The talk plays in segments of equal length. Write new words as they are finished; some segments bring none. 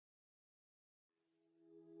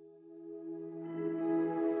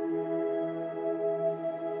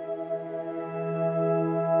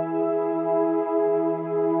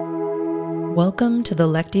Welcome to the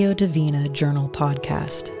Lectio Divina Journal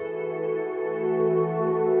Podcast.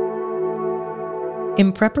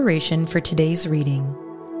 In preparation for today's reading,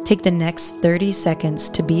 take the next 30 seconds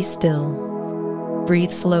to be still,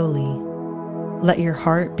 breathe slowly, let your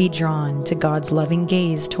heart be drawn to God's loving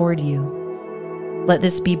gaze toward you. Let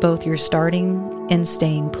this be both your starting and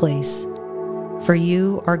staying place, for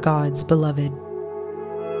you are God's beloved.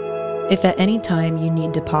 If at any time you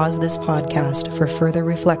need to pause this podcast for further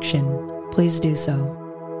reflection, please do so.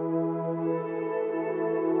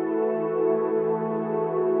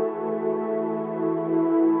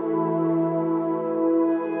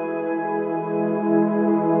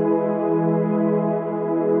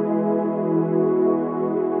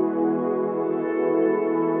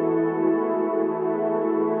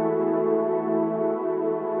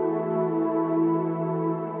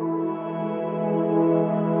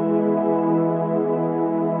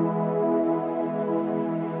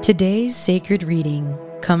 Today's sacred reading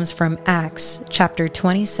comes from Acts chapter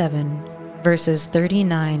 27, verses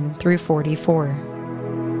 39 through 44.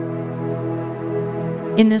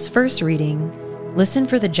 In this first reading, listen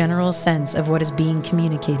for the general sense of what is being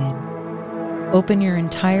communicated. Open your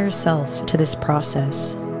entire self to this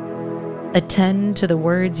process. Attend to the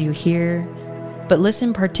words you hear, but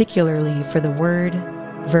listen particularly for the word,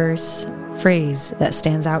 verse, phrase that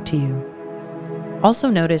stands out to you. Also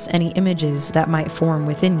notice any images that might form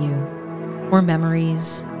within you, or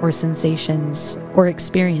memories, or sensations, or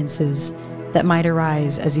experiences that might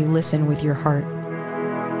arise as you listen with your heart.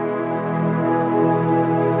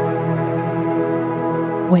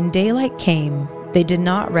 When daylight came, they did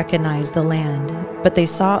not recognize the land, but they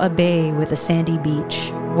saw a bay with a sandy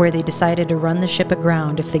beach, where they decided to run the ship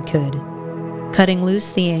aground if they could. Cutting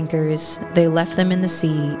loose the anchors, they left them in the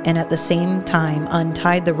sea and at the same time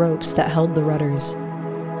untied the ropes that held the rudders.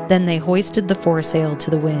 Then they hoisted the foresail to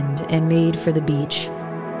the wind and made for the beach.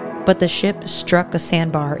 But the ship struck a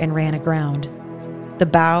sandbar and ran aground. The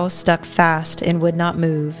bow stuck fast and would not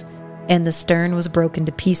move, and the stern was broken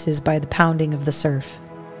to pieces by the pounding of the surf.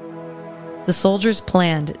 The soldiers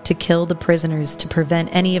planned to kill the prisoners to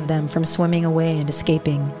prevent any of them from swimming away and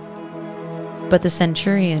escaping. But the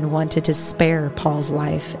centurion wanted to spare Paul's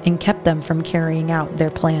life and kept them from carrying out their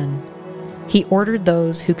plan. He ordered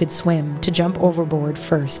those who could swim to jump overboard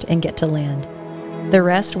first and get to land. The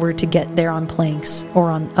rest were to get there on planks or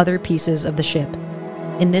on other pieces of the ship.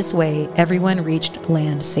 In this way, everyone reached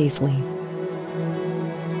land safely.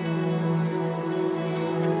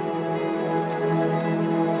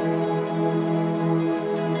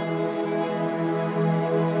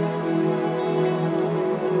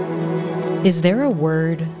 Is there a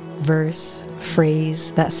word, verse,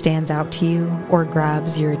 phrase that stands out to you or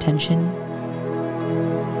grabs your attention?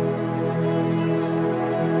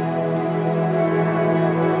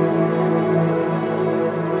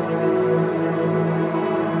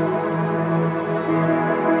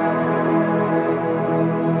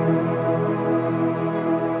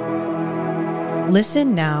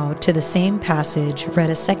 Listen now to the same passage read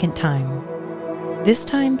a second time. This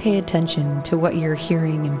time, pay attention to what you're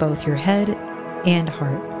hearing in both your head and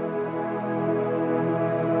heart.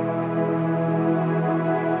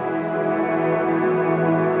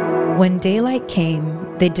 When daylight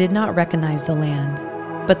came, they did not recognize the land,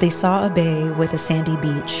 but they saw a bay with a sandy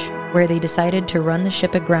beach, where they decided to run the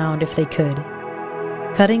ship aground if they could.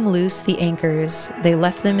 Cutting loose the anchors, they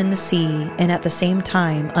left them in the sea and at the same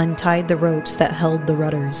time untied the ropes that held the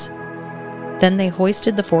rudders. Then they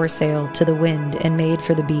hoisted the foresail to the wind and made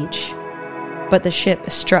for the beach. But the ship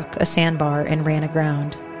struck a sandbar and ran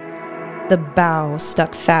aground. The bow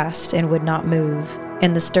stuck fast and would not move,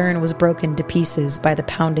 and the stern was broken to pieces by the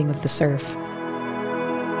pounding of the surf.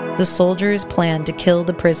 The soldiers planned to kill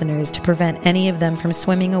the prisoners to prevent any of them from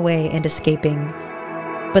swimming away and escaping.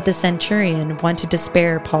 But the centurion wanted to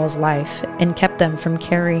spare Paul's life and kept them from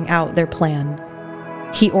carrying out their plan.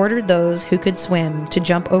 He ordered those who could swim to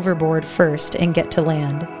jump overboard first and get to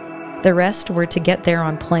land. The rest were to get there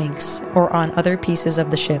on planks or on other pieces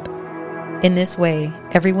of the ship. In this way,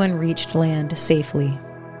 everyone reached land safely.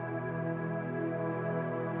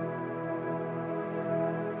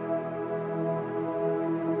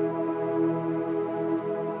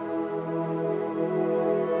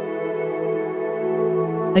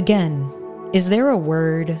 Again, is there a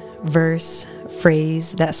word, verse,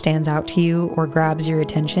 phrase that stands out to you or grabs your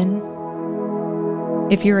attention?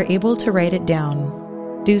 If you are able to write it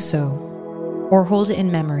down, do so, or hold it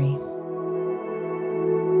in memory.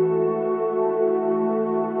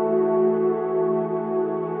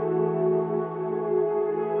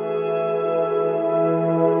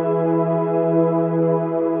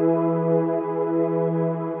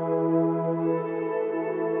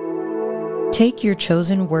 Take your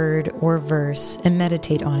chosen word or verse and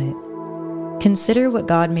meditate on it. Consider what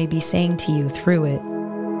God may be saying to you through it.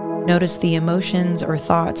 Notice the emotions or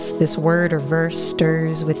thoughts this word or verse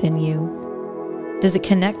stirs within you. Does it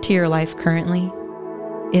connect to your life currently?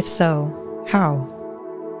 If so, how?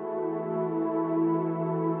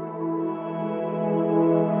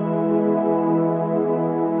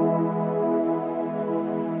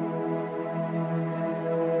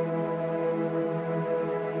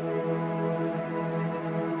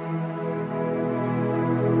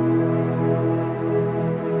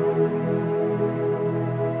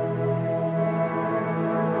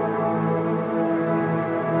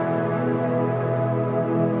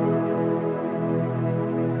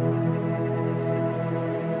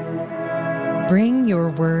 Bring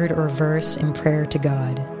your word or verse in prayer to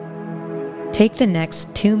God. Take the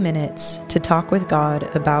next 2 minutes to talk with God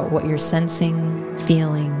about what you're sensing,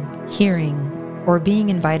 feeling, hearing, or being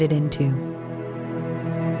invited into.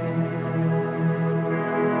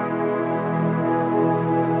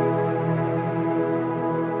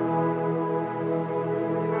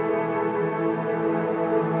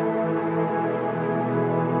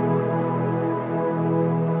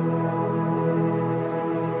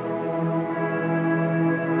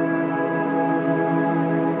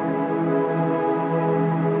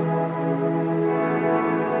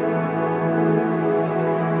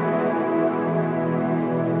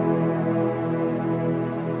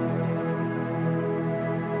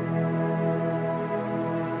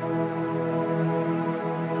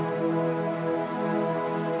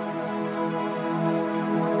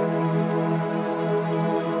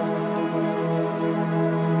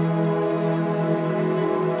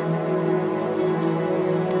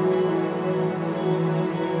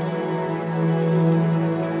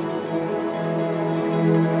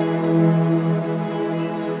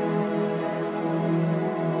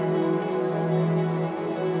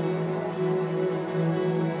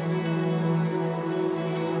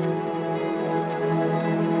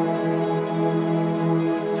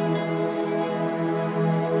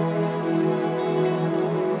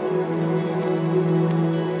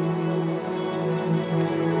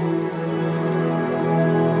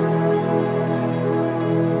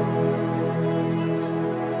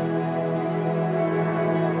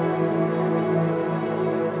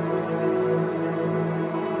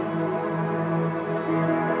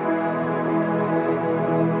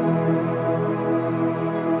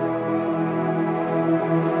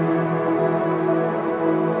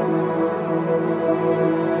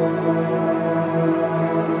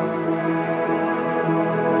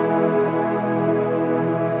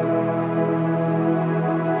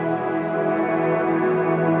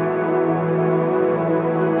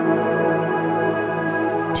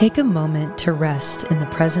 Take a moment to rest in the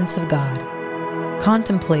presence of God.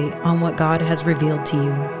 Contemplate on what God has revealed to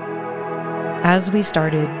you. As we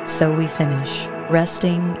started, so we finish,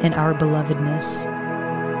 resting in our belovedness.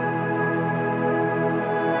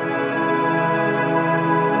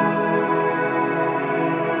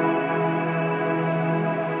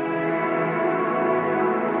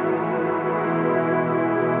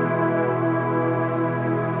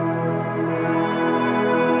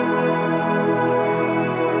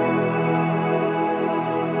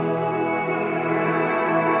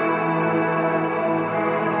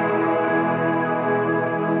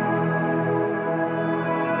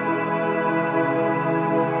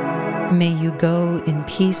 May you go in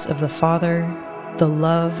peace of the Father, the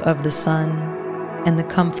love of the Son, and the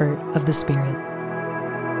comfort of the Spirit.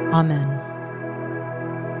 Amen.